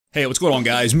Hey, what's going on,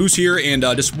 guys? Moose here, and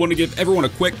just want to give everyone a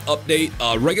quick update.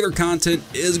 Regular content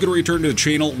is going to return to the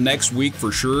channel next week for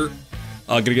sure.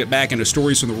 Going to get back into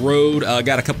stories from the road.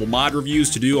 Got a couple mod reviews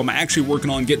to do. I'm actually working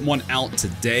on getting one out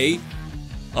today.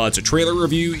 It's a trailer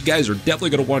review. You guys are definitely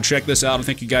going to want to check this out. I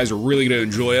think you guys are really going to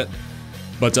enjoy it.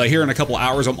 But here in a couple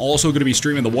hours, I'm also going to be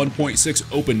streaming the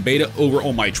 1.6 open beta over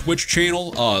on my Twitch channel.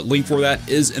 Link for that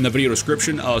is in the video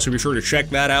description, so be sure to check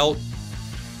that out.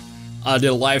 I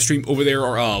did a live stream over there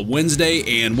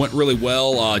Wednesday and went really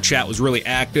well. Chat was really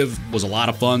active, was a lot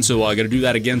of fun, so I'm going to do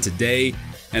that again today.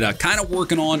 And kind of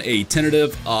working on a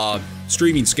tentative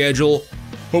streaming schedule.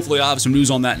 Hopefully I'll have some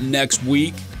news on that next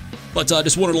week. But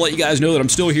just wanted to let you guys know that I'm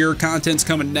still here. Content's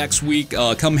coming next week.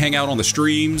 Come hang out on the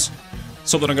streams.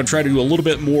 Something I'm going to try to do a little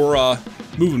bit more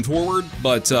moving forward.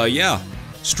 But yeah,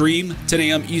 stream 10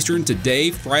 a.m. Eastern today,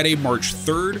 Friday, March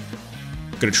 3rd.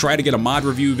 Gonna try to get a mod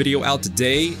review video out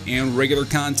today, and regular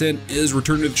content is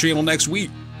returning to the channel next week.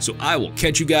 So I will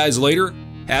catch you guys later.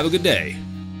 Have a good day.